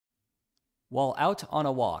While out on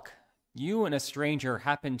a walk, you and a stranger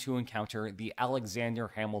happen to encounter the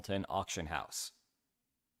Alexander Hamilton auction house.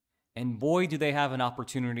 And boy, do they have an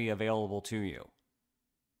opportunity available to you.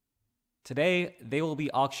 Today, they will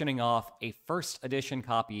be auctioning off a first edition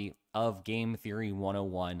copy of Game Theory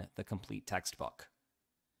 101, the complete textbook.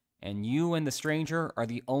 And you and the stranger are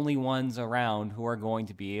the only ones around who are going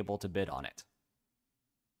to be able to bid on it.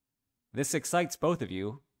 This excites both of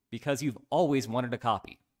you because you've always wanted a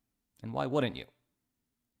copy. And why wouldn't you?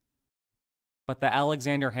 But the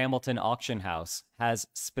Alexander Hamilton auction house has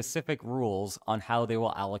specific rules on how they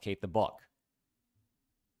will allocate the book.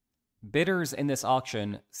 Bidders in this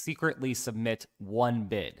auction secretly submit one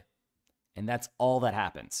bid, and that's all that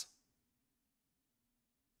happens.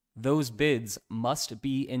 Those bids must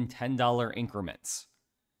be in $10 increments.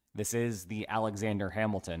 This is the Alexander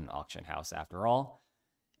Hamilton auction house, after all,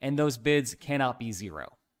 and those bids cannot be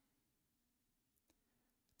zero.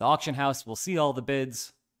 The auction house will see all the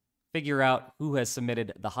bids, figure out who has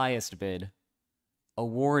submitted the highest bid,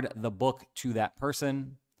 award the book to that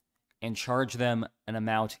person, and charge them an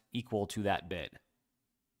amount equal to that bid.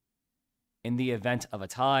 In the event of a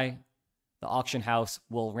tie, the auction house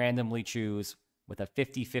will randomly choose with a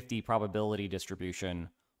 50-50 probability distribution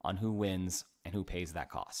on who wins and who pays that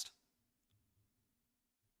cost.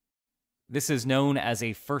 This is known as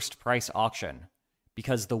a first price auction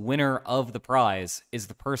because the winner of the prize is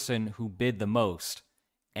the person who bid the most,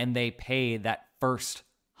 and they pay that first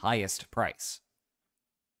highest price.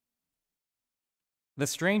 The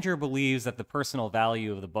stranger believes that the personal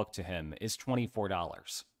value of the book to him is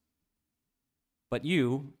 $24. But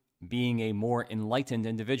you, being a more enlightened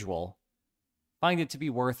individual, find it to be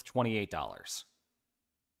worth $28.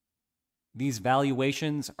 These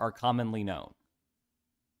valuations are commonly known.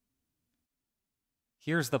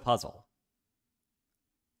 Here's the puzzle.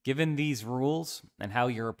 Given these rules and how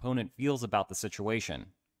your opponent feels about the situation,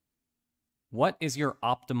 what is your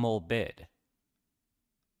optimal bid?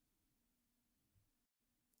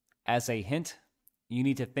 As a hint, you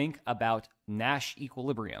need to think about Nash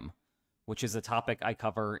equilibrium, which is a topic I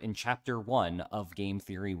cover in Chapter 1 of Game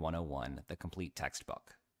Theory 101, the complete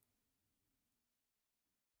textbook.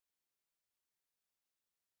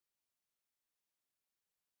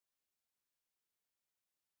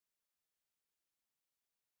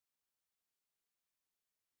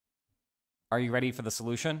 Are you ready for the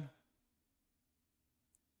solution?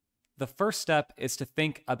 The first step is to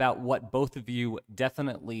think about what both of you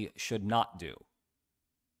definitely should not do.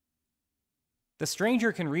 The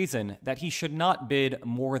stranger can reason that he should not bid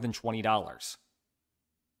more than $20.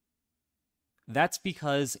 That's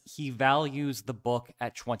because he values the book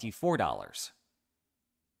at $24.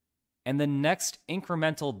 And the next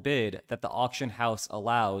incremental bid that the auction house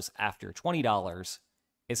allows after $20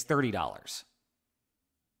 is $30.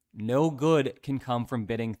 No good can come from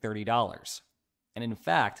bidding $30. And in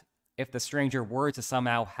fact, if the stranger were to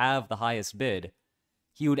somehow have the highest bid,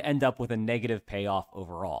 he would end up with a negative payoff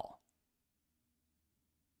overall.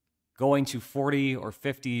 Going to 40 or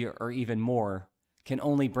 50 or even more can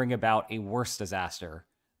only bring about a worse disaster,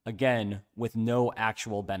 again, with no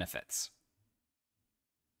actual benefits.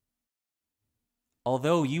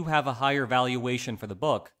 Although you have a higher valuation for the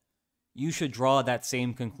book, you should draw that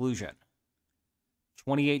same conclusion.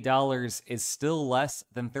 $28 is still less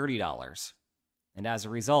than $30, and as a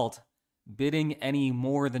result, bidding any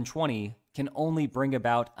more than $20 can only bring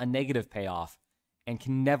about a negative payoff and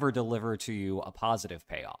can never deliver to you a positive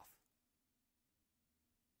payoff.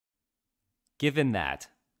 Given that,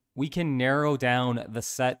 we can narrow down the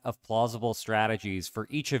set of plausible strategies for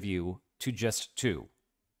each of you to just two.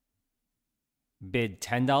 Bid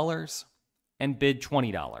 $10 and bid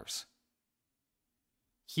 $20.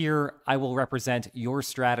 Here, I will represent your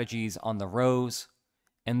strategies on the rows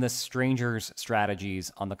and the stranger's strategies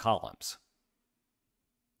on the columns.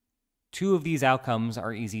 Two of these outcomes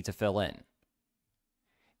are easy to fill in.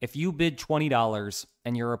 If you bid $20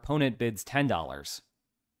 and your opponent bids $10,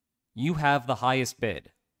 you have the highest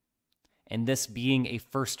bid. And this being a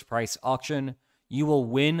first price auction, you will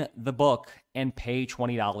win the book and pay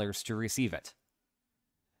 $20 to receive it.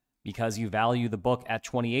 Because you value the book at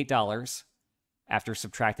 $28, after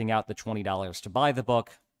subtracting out the $20 to buy the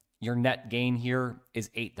book, your net gain here is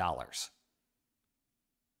 $8.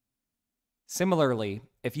 Similarly,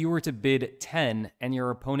 if you were to bid 10 and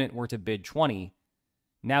your opponent were to bid 20,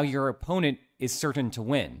 now your opponent is certain to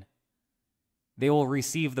win. They will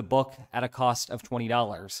receive the book at a cost of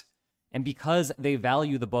 $20, and because they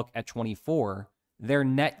value the book at $24, their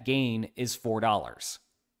net gain is $4.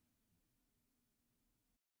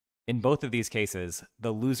 In both of these cases,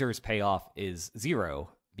 the loser's payoff is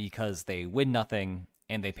 0 because they win nothing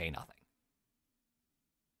and they pay nothing.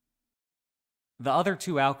 The other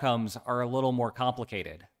two outcomes are a little more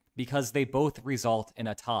complicated because they both result in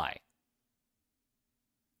a tie.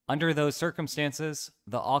 Under those circumstances,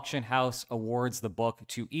 the auction house awards the book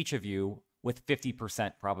to each of you with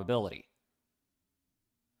 50% probability.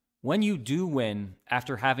 When you do win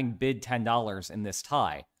after having bid $10 in this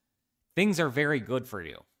tie, things are very good for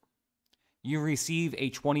you. You receive a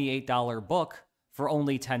 $28 book for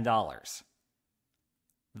only $10.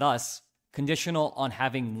 Thus, conditional on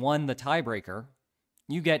having won the tiebreaker,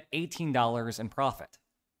 you get $18 in profit.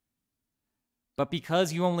 But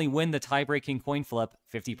because you only win the tie-breaking coin flip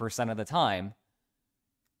 50% of the time,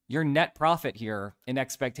 your net profit here in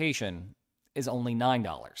expectation is only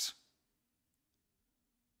 $9.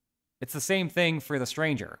 It's the same thing for the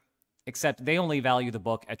stranger, except they only value the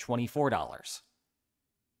book at $24.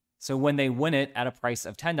 So when they win it at a price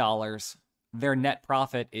of $10, their net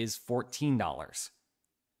profit is $14.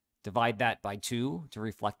 Divide that by 2 to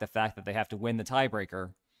reflect the fact that they have to win the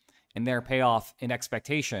tiebreaker, and their payoff in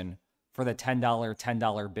expectation for the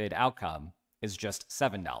 $10 bid outcome is just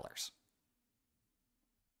 $7.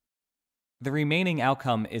 The remaining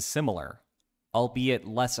outcome is similar, albeit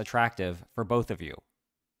less attractive for both of you.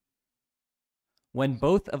 When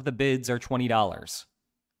both of the bids are $20,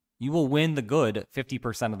 you will win the good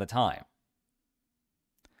 50% of the time.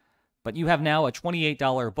 But you have now a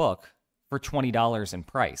 $28 book for $20 in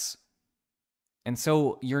price. And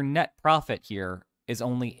so your net profit here is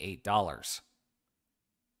only $8.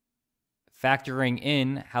 Factoring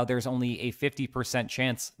in how there's only a 50%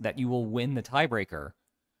 chance that you will win the tiebreaker,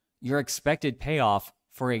 your expected payoff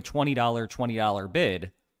for a $20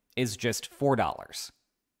 bid is just $4.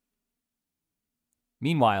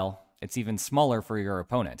 Meanwhile, it's even smaller for your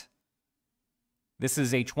opponent. This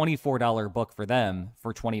is a $24 book for them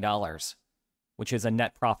for $20, which is a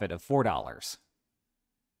net profit of $4.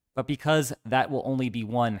 But because that will only be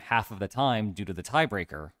won half of the time due to the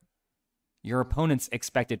tiebreaker, your opponent's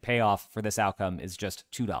expected payoff for this outcome is just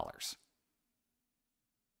 $2.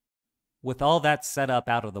 With all that set up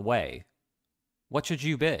out of the way, what should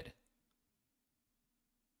you bid?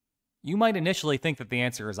 You might initially think that the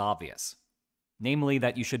answer is obvious, namely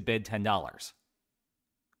that you should bid $10.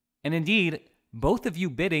 And indeed, both of you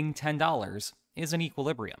bidding $10 is an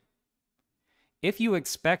equilibrium. If you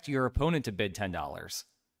expect your opponent to bid $10,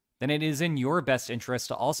 then it is in your best interest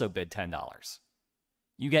to also bid $10.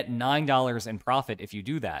 You get $9 in profit if you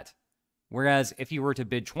do that, whereas if you were to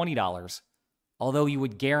bid $20, although you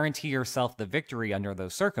would guarantee yourself the victory under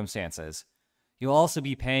those circumstances, you'll also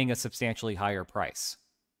be paying a substantially higher price.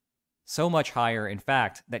 So much higher, in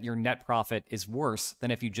fact, that your net profit is worse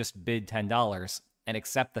than if you just bid $10 and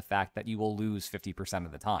accept the fact that you will lose 50%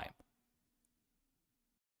 of the time.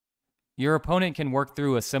 Your opponent can work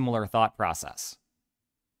through a similar thought process.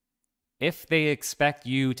 If they expect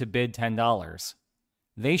you to bid $10,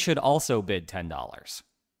 they should also bid $10.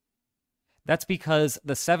 That's because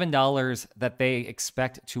the $7 that they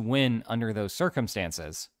expect to win under those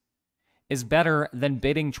circumstances is better than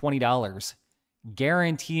bidding $20,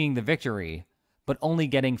 guaranteeing the victory, but only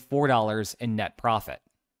getting $4 in net profit.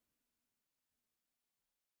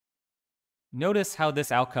 Notice how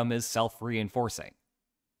this outcome is self-reinforcing.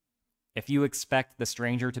 If you expect the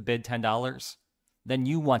stranger to bid $10, then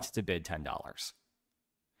you want to bid $10.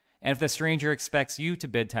 And if the stranger expects you to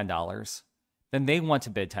bid $10, then they want to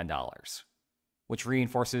bid $10, which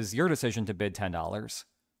reinforces your decision to bid $10,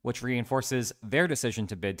 which reinforces their decision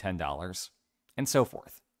to bid $10, and so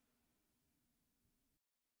forth.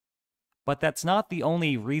 But that's not the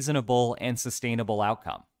only reasonable and sustainable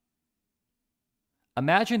outcome.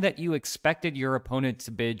 Imagine that you expected your opponent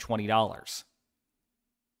to bid $20.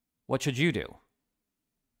 What should you do?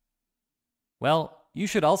 Well, you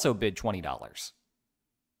should also bid $20.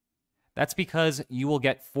 That's because you will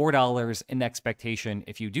get $4 in expectation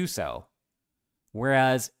if you do so,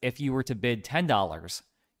 whereas if you were to bid $10,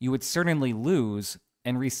 you would certainly lose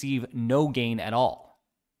and receive no gain at all.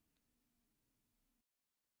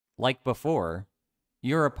 Like before,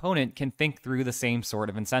 your opponent can think through the same sort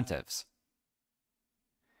of incentives.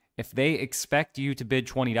 If they expect you to bid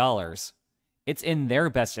 $20, it's in their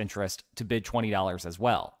best interest to bid $20 as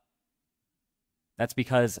well. That's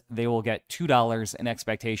because they will get $2 in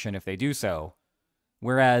expectation if they do so,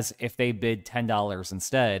 whereas if they bid $10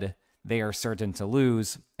 instead, they are certain to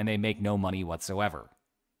lose and they make no money whatsoever.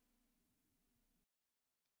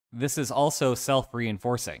 This is also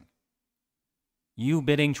self-reinforcing. You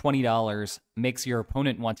bidding $20 makes your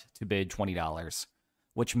opponent want to bid $20,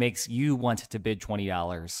 which makes you want to bid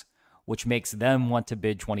 $20, which makes them want to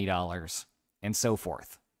bid $20, and so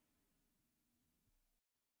forth.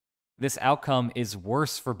 This outcome is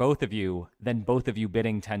worse for both of you than both of you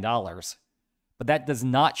bidding $10, But that does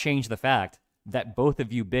not change the fact that both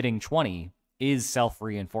of you bidding 20 is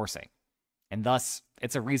self-reinforcing, and thus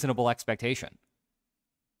it's a reasonable expectation.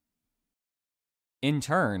 In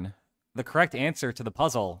turn, the correct answer to the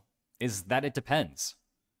puzzle is that it depends.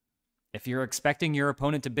 If you're expecting your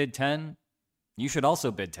opponent to bid 10, you should also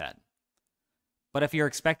bid 10. But if you're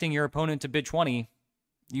expecting your opponent to bid 20,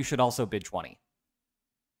 you should also bid 20.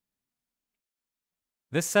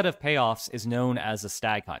 This set of payoffs is known as a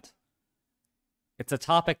stag hunt. It's a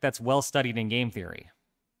topic that's well studied in game theory,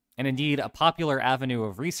 and indeed a popular avenue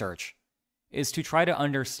of research is to try to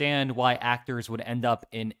understand why actors would end up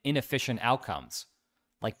in inefficient outcomes,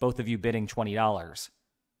 like both of you bidding $20,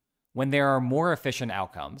 when there are more efficient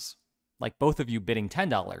outcomes, like both of you bidding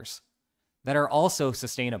 $10, that are also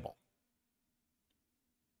sustainable.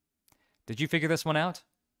 Did you figure this one out?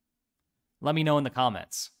 Let me know in the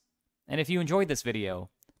comments. And if you enjoyed this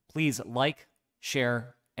video, please like,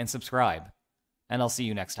 share, and subscribe. And I'll see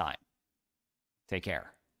you next time. Take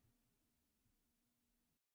care.